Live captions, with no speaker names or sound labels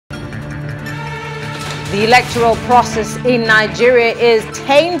The electoral process in Nigeria is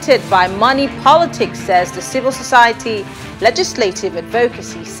tainted by money politics, says the Civil Society Legislative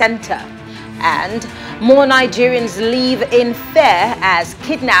Advocacy Center. And more Nigerians leave in fear as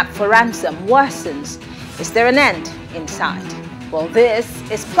kidnap for ransom worsens. Is there an end in sight? Well, this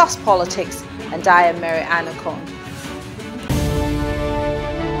is Plus Politics, and I am Mary Anacon.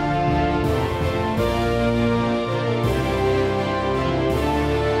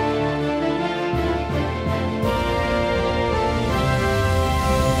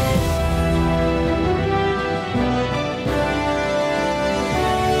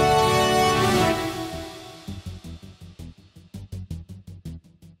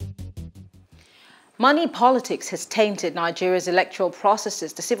 Money politics has tainted Nigeria's electoral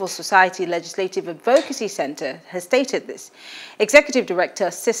processes. The Civil Society Legislative Advocacy Center has stated this. Executive Director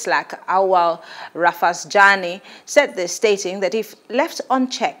of CISLAC, Auwal Rafsanjani, said this, stating that if left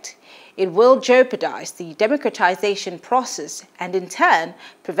unchecked, it will jeopardize the democratization process and in turn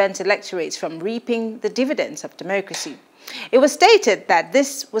prevent electorates from reaping the dividends of democracy. It was stated that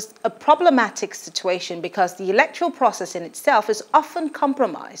this was a problematic situation because the electoral process in itself is often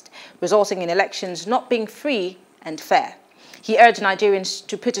compromised, resulting in elections not being free and fair. He urged Nigerians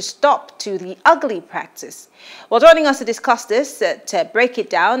to put a stop to the ugly practice. Well, joining us to discuss this, to break it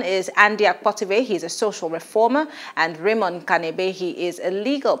down, is Akpotive. He's a social reformer, and Raymond Nkannebe. He is a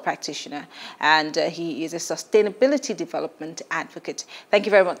legal practitioner, and he is a sustainability development advocate. Thank you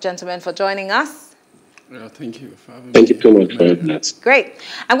very much, gentlemen, for joining us. Thank you for having me. Thank you so much for that. Great.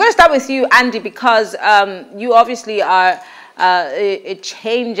 I'm going to start with you, Andy, because you obviously are a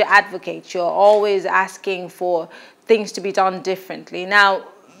change advocate. You're always asking for things to be done differently. Now,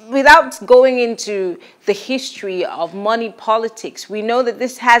 without going into the history of money politics, we know that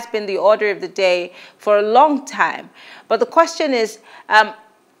this has been the order of the day for a long time. But the question is,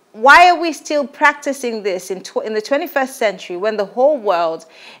 why are we still practicing this in the 21st century when the whole world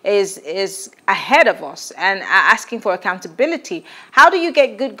is ahead of us and asking for accountability? How do you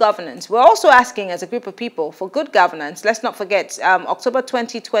get good governance? We're also asking as a group of people for good governance. Let's not forget October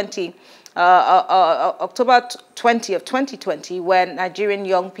 2020 of 2020, when Nigerian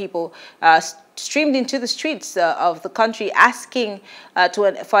young people streamed into the streets of the country asking for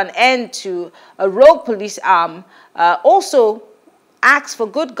an end to a rogue police arm, also asked for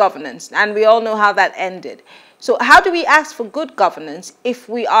good governance, and we all know how that ended. So how do we ask for good governance if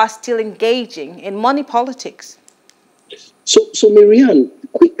we are still engaging in money politics? So Marianne,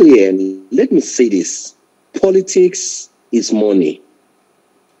 quickly, let me say this. Politics is money.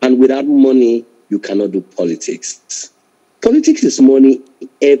 And without money, you cannot do politics. Politics is money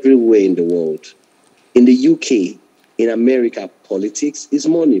everywhere in the world. In the UK, in America, politics is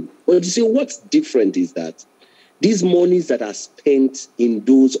money. But you see, what's different is that these monies that are spent in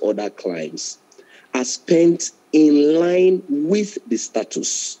those other crimes are spent in line with the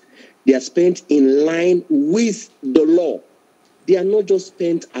status. They are spent in line with the law. They are not just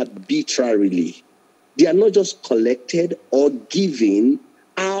spent arbitrarily. They are not just collected or given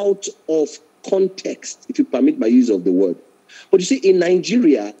out of context, if you permit my use of the word. But you see, in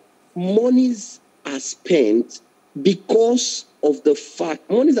Nigeria, monies are spent because of the fact,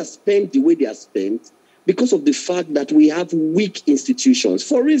 monies are spent the way they are spent because of the fact that we have weak institutions.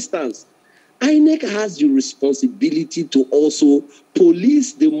 For instance, INEC has the responsibility to also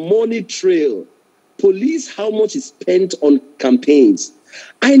police the money trail, police how much is spent on campaigns.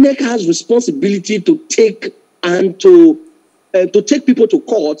 INEC has responsibility to take people to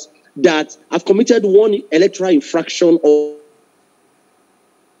court that have committed one electoral infraction or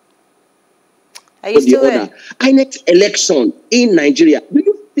the other. INEC election in Nigeria. Do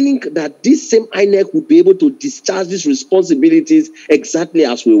you think that this same INEC would be able to discharge these responsibilities exactly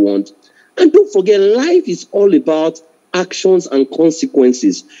as we want? And don't forget, life is all about actions and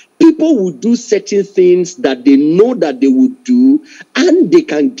consequences. People will do certain things that they know that they would do, and they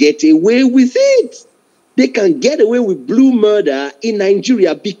can get away with it. They can get away with blue murder in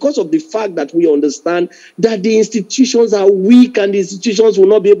Nigeria because of the fact that we understand that the institutions are weak and the institutions will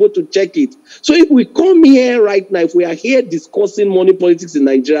not be able to check it. So if we come here right now, if we are here discussing money politics in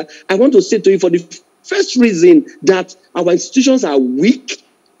Nigeria, I want to say to you, for the first reason that our institutions are weak,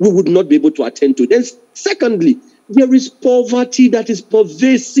 we would not be able to attend to. Then secondly, there is poverty that is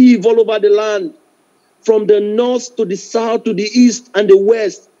pervasive all over the land, from the north to the south to the east and the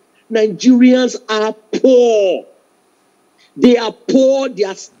west. Nigerians are poor. They are poor, they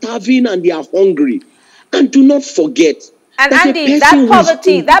are starving, and they are hungry. And do not forget. And Andy,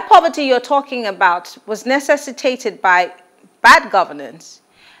 that poverty you're talking about was necessitated by bad governance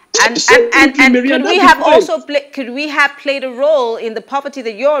And could we have also played a role in the poverty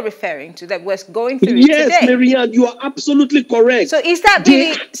that you're referring to, that we're going through today? Yes, Marianne, you are absolutely correct. So is that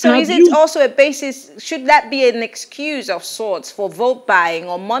really? So is it also a basis? Should that be an excuse of sorts for vote buying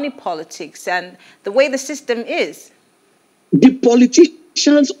or money politics and the way the system is? The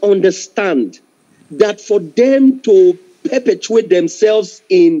politicians understand that for them to perpetuate themselves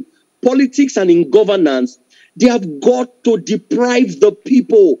in politics and in governance, they have got to deprive the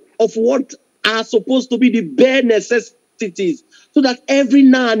people of what are supposed to be the bare necessities, so that every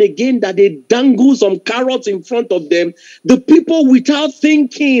now and again that they dangle some carrots in front of them, the people, without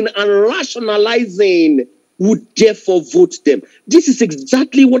thinking and rationalizing, would therefore vote them. This is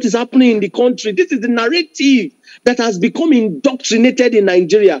exactly what is happening in the country. This is the narrative that has become indoctrinated in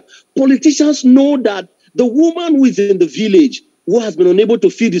Nigeria. Politicians know that the woman who is in the village, who has been unable to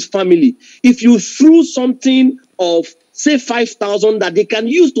feed his family, if you threw something of, say, 5,000 that they can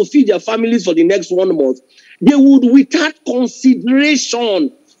use to feed their families for the next 1 month, they would, without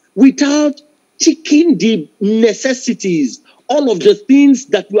consideration, without checking the necessities, all of the things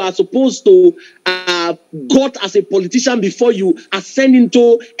that you are supposed to got as a politician before you ascend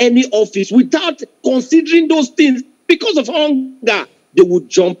into any office, without considering those things, because of hunger, they would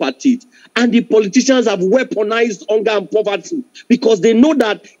jump at it. And the politicians have weaponized hunger and poverty, because they know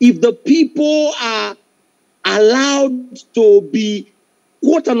that if the people are allowed to be,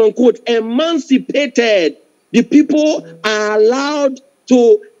 quote and unquote, emancipated, the people are allowed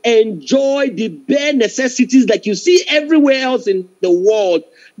to enjoy the bare necessities like you see everywhere else in the world,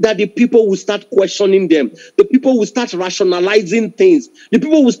 that the people will start questioning them. The people will start rationalizing things. The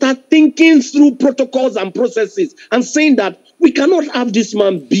people will start thinking through protocols and processes and saying that we cannot have this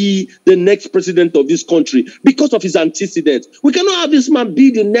man be the next president of this country because of his antecedents. We cannot have this man be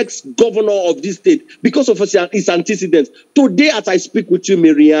the next governor of this state because of his antecedents. Today, as I speak with you,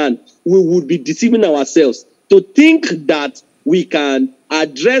 Marianne, we would be deceiving ourselves to think that we can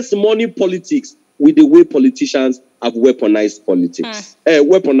address money politics with the way politicians have weaponized politics,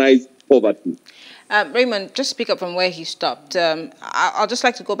 weaponized poverty. Raymond, just speak up from where he stopped. I'll just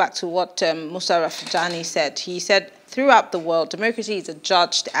like to go back to what Auwal Rafsanjani said. He said, throughout the world, democracy is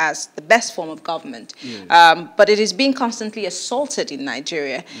judged as the best form of government, but it is being constantly assaulted in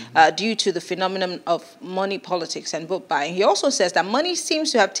Nigeria due to the phenomenon of money politics and vote buying. He also says that money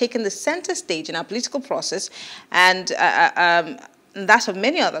seems to have taken the center stage in our political process, and that of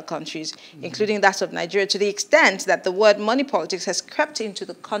many other countries, including that of Nigeria, to the extent that the word money politics has crept into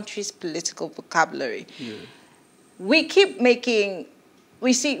the country's political vocabulary. We keep making,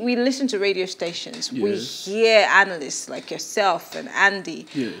 we listen to radio stations, we hear analysts like yourself and Andy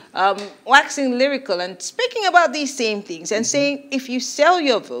waxing lyrical and speaking about these same things and saying, if you sell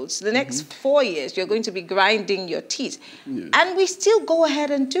your votes, the next 4 years, you're going to be grinding your teeth. And we still go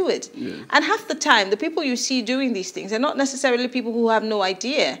ahead and do it. And half the time, the people you see doing these things are not necessarily people who have no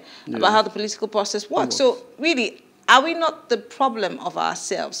idea about how the political process works. So really, are we not the problem of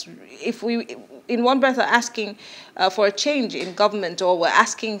ourselves? If we, in one breath, are asking for a change in government, or we're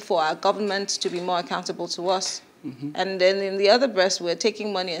asking for our government to be more accountable to us, and then in the other breath, we're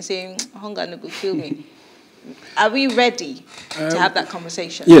taking money and saying, hunger no go kill me. Are we ready to have that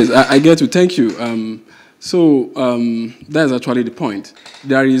conversation? Yes, I get you. Thank you. That is actually the point.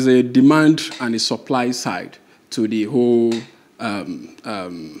 There is a demand and a supply side to the whole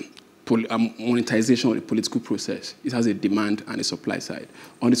monetization of the political process. It has a demand and a supply side.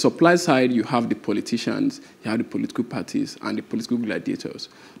 On the supply side, you have the politicians, you have the political parties, and the political gladiators.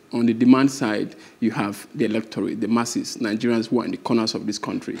 On the demand side, you have the electorate, the masses, Nigerians who are in the corners of this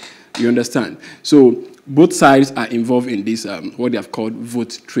country. You understand? So both sides are involved in this, what they have called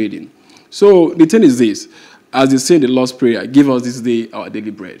vote trading. So the thing is this, as they say in the Lord's Prayer, give us this day our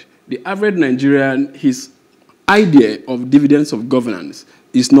daily bread. The average Nigerian, his idea of dividends of governance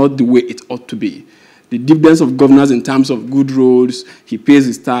is not the way it ought to be. The dividends of governance in terms of good roads, he pays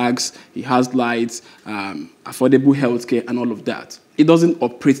his tax, he has lights, affordable healthcare, and all of that. It doesn't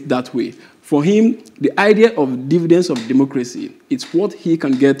operate that way. For him, the idea of dividends of democracy is what he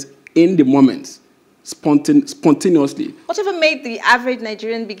can get in the moment, spontaneously. Whatever made the average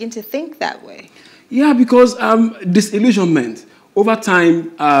Nigerian begin to think that way? Yeah, because disillusionment. Over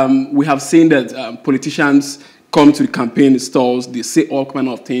time, we have seen that politicians come to the campaign stalls, they say all kind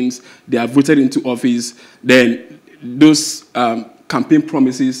of things, they are voted into office, then those campaign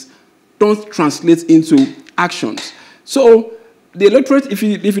promises don't translate into actions. So the electorate, if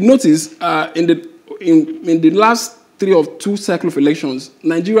you notice, in the last 3 or 2 cycles of elections,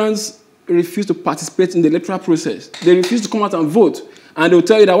 Nigerians refuse to participate in the electoral process. They refuse to come out and vote. And they'll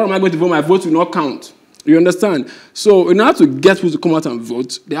tell you that, what am I going to vote? My vote will not count. You understand? So in order to get people to come out and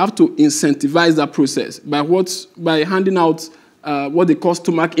vote, they have to incentivize that process by handing out what they call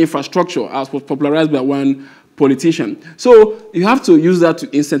stomach infrastructure, as was popularized by one politician. So you have to use that to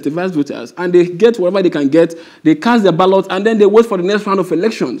incentivize voters, and they get whatever they can get. They cast their ballot, and then they wait for the next round of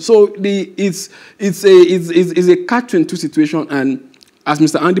election. So it's a catch-22 situation, and as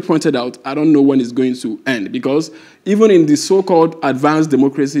Mr. Andy pointed out, I don't know when it's going to end, because even in the so-called advanced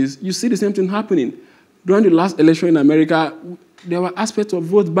democracies, you see the same thing happening. During the last election in America, there were aspects of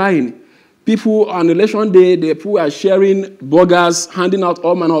vote buying. People on election day, people are sharing burgers, handing out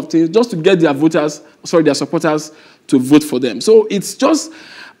all manner of things just to get their supporters to vote for them. So it's just,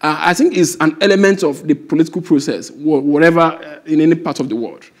 I think it's an element of the political process, whatever, in any part of the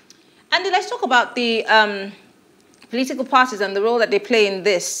world. Andy, let's talk about the political parties and the role that they play in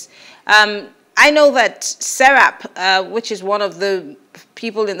this. I know that SERAP, which is one of the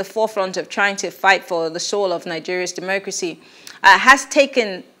people in the forefront of trying to fight for the soul of Nigeria's democracy, has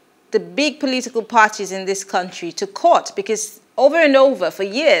taken the big political parties in this country to court, because over and over for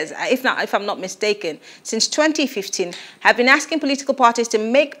years, if I'm not mistaken, since 2015, have been asking political parties to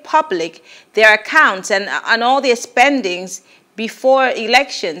make public their accounts and all their spendings before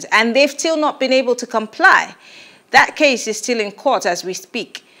elections, and they've still not been able to comply. That case is still in court as we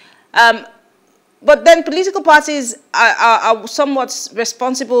speak. But then political parties are somewhat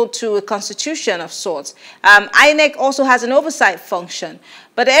responsible to a constitution of sorts. INEC also has an oversight function.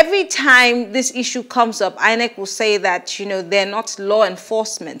 But every time this issue comes up, INEC will say that, you know, they're not law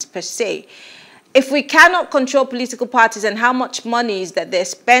enforcement per se. If we cannot control political parties and how much money is that they're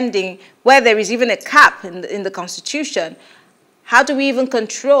spending, where there is even a cap in the constitution, how do we even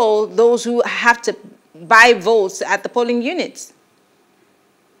control those who have to buy votes at the polling units?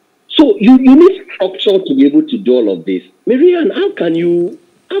 So you need structure to be able to do all of this. Marianne, how can you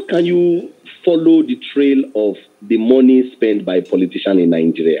follow the trail of the money spent by politicians in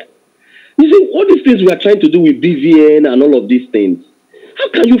Nigeria? You see, all these things we are trying to do with BVN and all of these things, how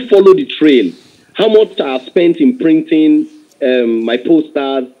can you follow the trail? How much are spent in printing my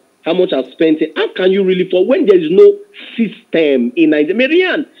posters? How much are spent in... How can you really follow when there is no system in Nigeria?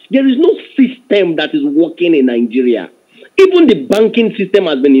 Marianne, there is no system that is working in Nigeria. Even the banking system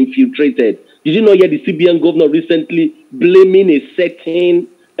has been infiltrated. Did you know yet the CBN governor recently blaming a certain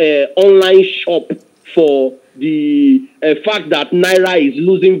online shop for the fact that Naira is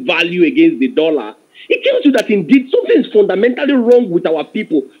losing value against the dollar? It tells you that indeed something is fundamentally wrong with our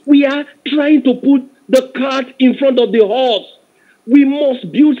people. We are trying to put the cart in front of the horse. We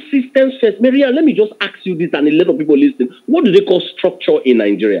must build systems first. Marianne, let me just ask you this, and a lot of people listen. What do they call structure in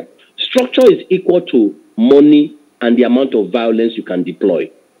Nigeria? Structure is equal to money and the amount of violence you can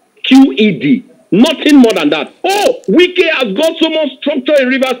deploy. QED. Nothing more than that. Oh, Wike has got so much structure in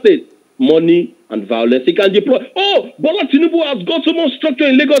Rivers State. Money and violence he can deploy. Oh, Bola Tinubu has got so much structure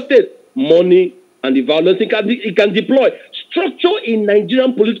in Lagos State. Money and the violence he can deploy. Structure in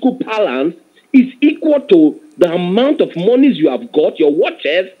Nigerian political parlance is equal to the amount of monies you have got, your war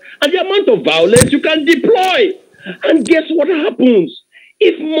chest, and the amount of violence you can deploy. And guess what happens?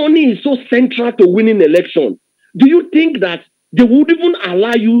 If money is so central to winning election, do you think that they would even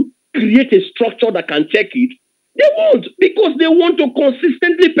allow you create a structure that can check it? They won't, because they want to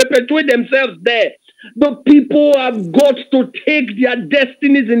consistently perpetuate themselves there. The people have got to take their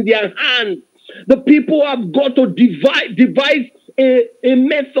destinies in their hands. The people have got to devise a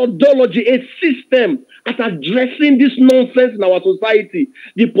methodology, a system at addressing this nonsense in our society.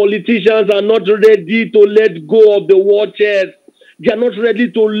 The politicians are not ready to let go of the war chest. They are not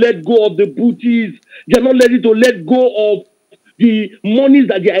ready to let go of the booties. They are not ready to let go of the monies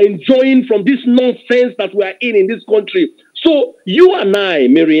that they are enjoying from this nonsense that we are in this country. So you and I,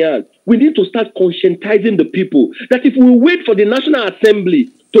 Marianne, we need to start conscientizing the people that if we wait for the National Assembly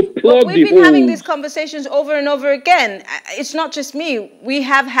to plug the holes... We've been having these conversations over and over again. It's not just me. We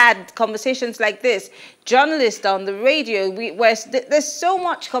have had conversations like this. Journalists on the radio, there's so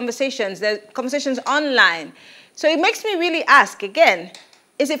much conversations. There's conversations online. So it makes me really ask again,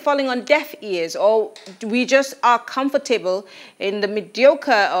 is it falling on deaf ears, or we just are comfortable in the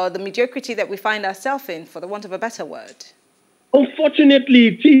mediocre or the mediocrity that we find ourselves in, for the want of a better word? Unfortunately,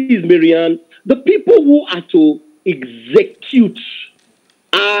 it is, Marianne. The people who are to execute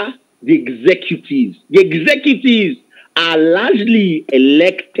are the executives. The executives are largely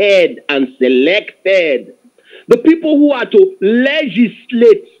elected and selected. The people who are to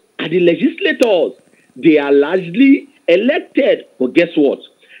legislate are the legislators. They are largely elected. But guess what?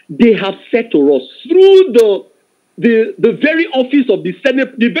 They have said to us through the very office of the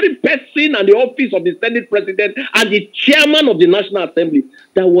Senate, the very person and the office of the Senate President and the chairman of the National Assembly,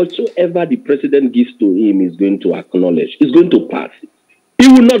 that whatsoever the president gives to him is going to acknowledge, is going to pass it. He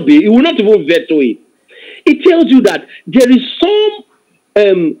will not even veto it. It tells you that there is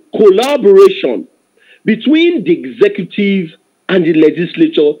some collaboration between the executive and the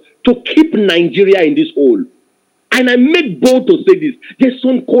legislature to keep Nigeria in this hole. And I make bold to say this. There's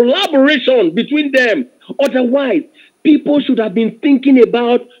some collaboration between them. Otherwise, people should have been thinking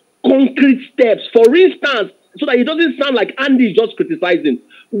about concrete steps. For instance, so that it doesn't sound like Andy is just criticizing.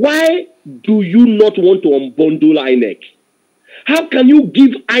 Why do you not want to unbundle INEC? How can you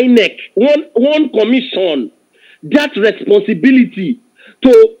give INEC, one commission, that responsibility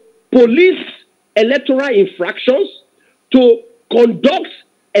to police electoral infractions, to conduct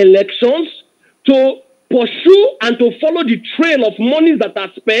elections, to pursue and to follow the trail of monies that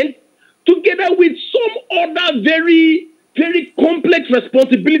are spent, together with some other very, very complex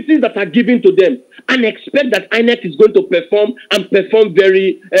responsibilities that are given to them, and expect that INEC is going to perform and perform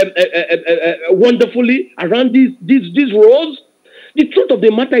very wonderfully around these roles? The truth of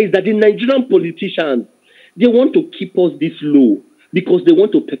the matter is that the Nigerian politicians, they want to keep us this low because they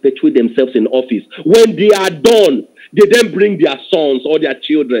want to perpetuate themselves in office. When they are done, they then bring their sons or their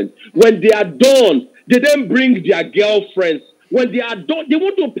children. When they are done, they then bring their girlfriends. When they are done, they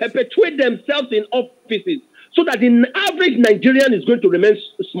want to perpetuate themselves in offices so that the average Nigerian is going to remain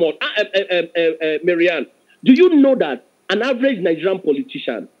small. Marianne, do you know that an average Nigerian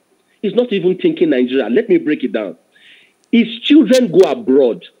politician is not even thinking Nigeria? Let me break it down. His children go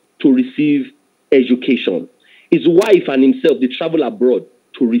abroad to receive education. His wife and himself, they travel abroad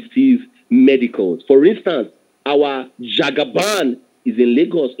to receive medicals. For instance, our Jagaban is in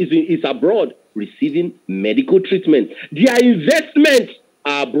Lagos, is abroad receiving medical treatment. Their investments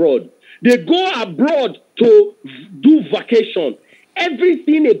are abroad. They go abroad to do vacation.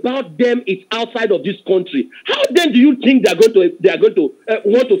 Everything about them is outside of this country. How then do you think they are going to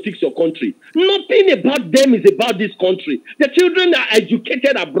want to fix your country? Nothing about them is about this country. The children are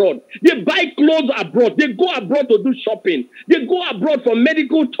educated abroad. They buy clothes abroad. They go abroad to do shopping. They go abroad for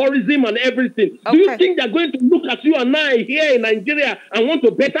medical tourism and everything. Okay. Do you think they are going to look at you and I here in Nigeria and want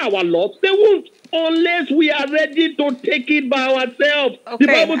to better our laws? They won't, unless we are ready to take it by ourselves. Okay, the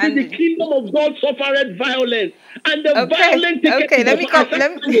Bible says the kingdom of God suffered violence, and the violent take it. Let me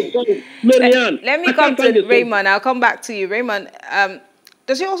come to Raymond. I'll come back to you. Raymond,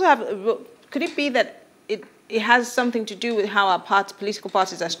 does he also have, could it be that it has something to do with how our political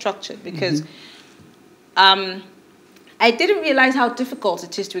parties are structured? Because I didn't realize how difficult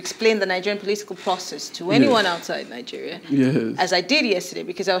it is to explain the Nigerian political process to anyone outside Nigeria, as I did yesterday,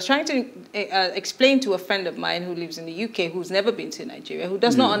 because I was trying to explain to a friend of mine who lives in the UK, who's never been to Nigeria, who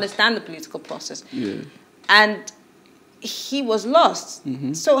does not understand the political process. And he was lost.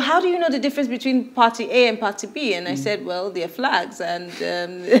 So how do you know the difference between party A and party B? And I said, well, they're flags, and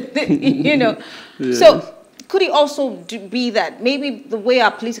you know. So could it also be that maybe the way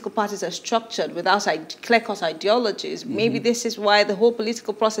our political parties are structured with clear-cut ideologies, maybe this is why the whole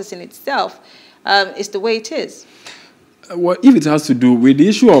political process in itself is the way it is? Well, if it has to do with the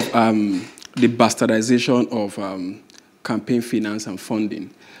issue of the bastardization of campaign finance and funding,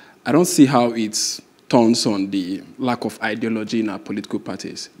 I don't see how it's turns on the lack of ideology in our political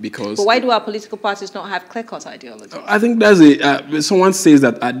parties, because... But why do our political parties not have clear-cut ideology? I think there's someone says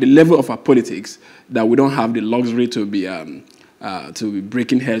that at the level of our politics, that we don't have the luxury to be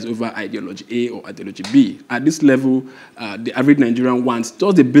breaking heads over ideology A or ideology B. At this level, the average Nigerian wants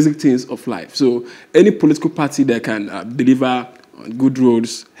just the basic things of life. So any political party that can deliver on good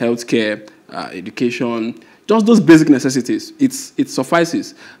roads, healthcare, education, just those basic necessities, it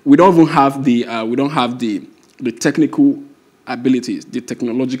suffices. We don't even have the technical abilities, the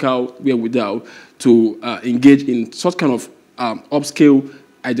technological wherewithal to engage in such kind of upscale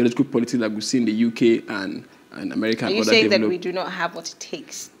ideological politics that we see in the UK and America. Are you saying that we do not have what it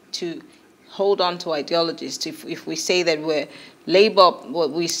takes to hold on to ideologies? If we say that we're Labour,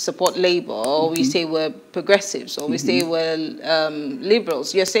 we support Labour, or we say we're progressives, or we say we're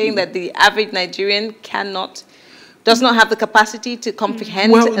liberals, you're saying that the average Nigerian does not have the capacity to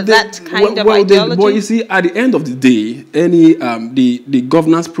comprehend that kind of ideology? Well, you see, at the end of the day, the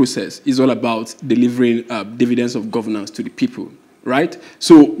governance process is all about delivering dividends of governance to the people, right?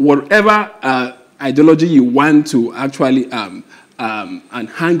 So whatever ideology you want to actually and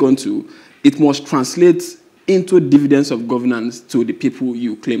hang on to, it must translate into dividends of governance to the people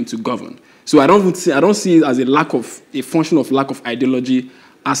you claim to govern. So I don't see it as a function of lack of ideology,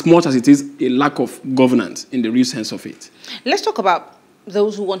 as much as it is a lack of governance in the real sense of it. Let's talk about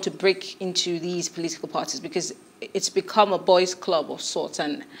those who want to break into these political parties, because it's become a boys' club of sorts,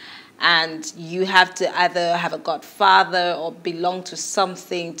 and you have to either have a godfather or belong to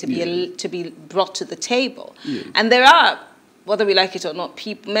something to be brought to the table. Yeah. And there are, whether we like it or not,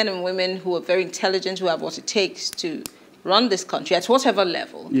 people, men and women who are very intelligent, who have what it takes to run this country at whatever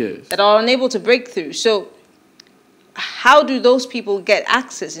level, that are unable to break through. So how do those people get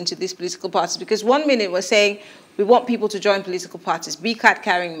access into these political parties? Because one minute we're saying we want people to join political parties, be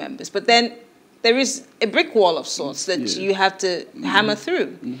card-carrying members, but then there is a brick wall of sorts that you have to hammer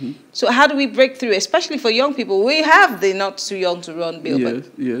through. So how do we break through, especially for young people? We have the not too young to run bill, but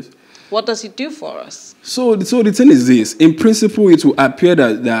what does it do for us? So the thing is this: in principle, it will appear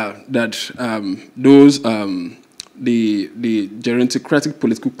that the gerontocratic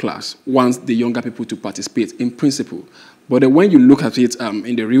political class wants the younger people to participate in principle. But when you look at it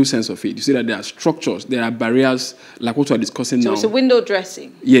in the real sense of it, you see that there are structures, there are barriers, like what we're discussing now. So it's a window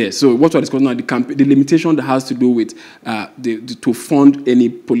dressing. Yeah, so what we're discussing now, the limitation that has to do with to fund any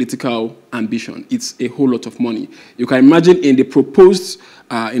political ambition. It's a whole lot of money. You can imagine in the proposed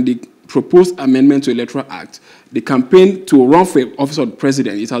amendment to Electoral Act, the campaign to run for office of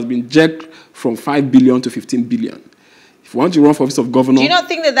president, it has been jerked from 5 billion to 15 billion. If you want to run for office of governor... Do you not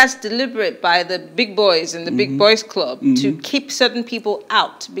think that that's deliberate by the big boys and the big boys club to keep certain people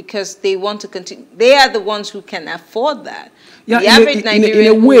out because they want to continue? They are the ones who can afford that. Yeah, the average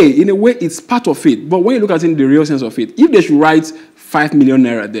Nigerian... in a way, it's part of it. But when you look at it in the real sense of it, if they should write 5 million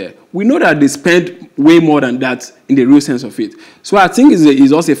naira there, we know that they spend way more than that in the real sense of it. So I think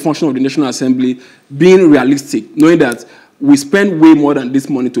it's also a function of the National Assembly being realistic, knowing that we spend way more than this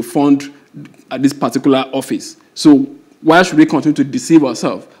money to fund this particular office. So why should we continue to deceive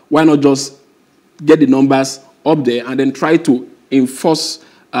ourselves? Why not just get the numbers up there and then try to enforce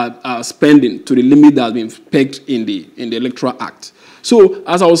spending to the limit that has been pegged in the Electoral Act? So,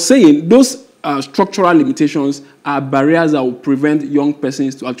 as I was saying, those structural limitations are barriers that will prevent young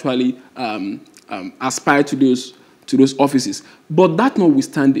persons to actually aspire to those offices. But that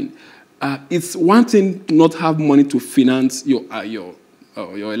notwithstanding, it's one thing to not have money to finance your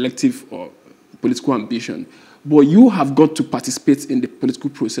elective or political ambition, but you have got to participate in the political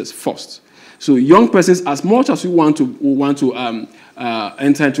process first. So young persons, as much as we want to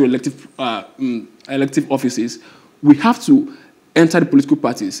enter into elective offices, we have to enter the political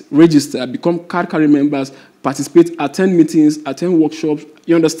parties, register, become card-carrying members, participate, attend meetings, attend workshops.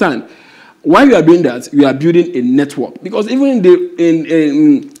 You understand? While you are doing that, you are building a network. Because even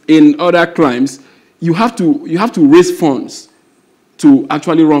in other crimes, you have to raise funds to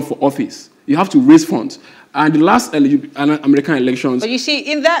actually run for office. You have to raise funds. And the last American elections... But you see,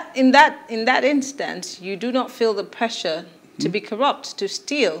 in that instance, you do not feel the pressure to be corrupt, to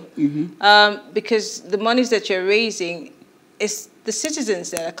steal, because the monies that you're raising is the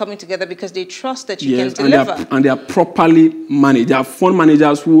citizens that are coming together because they trust that you can deliver. And they are properly managed. There are fund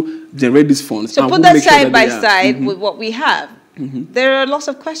managers who generate these funds. So put that side by side with what we have. There are lots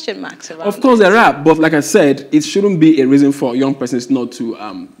of question marks around. Of course there are, but like I said, it shouldn't be a reason for young persons not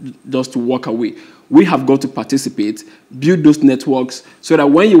to just to walk away. We have got to participate, build those networks, so that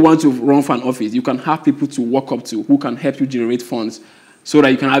when you want to run for an office, you can have people to walk up to who can help you generate funds, so that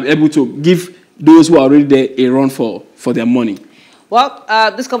you can be able to give those who are already there a run for their money. Well,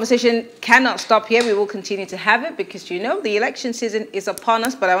 this conversation cannot stop here. We will continue to have it because, you know, the election season is upon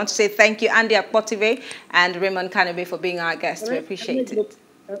us. But I want to say thank you, Andy Akpotive and Raymond Nkannebe, for being our guests. We appreciate it.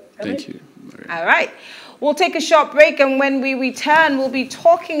 Thank you. All right. We'll take a short break, and when we return, we'll be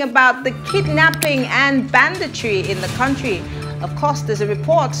talking about the kidnapping and banditry in the country. Of course, there's a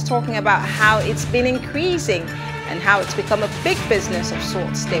report talking about how it's been increasing and how it's become a big business of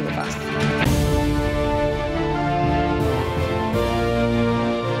sorts. Stay with us.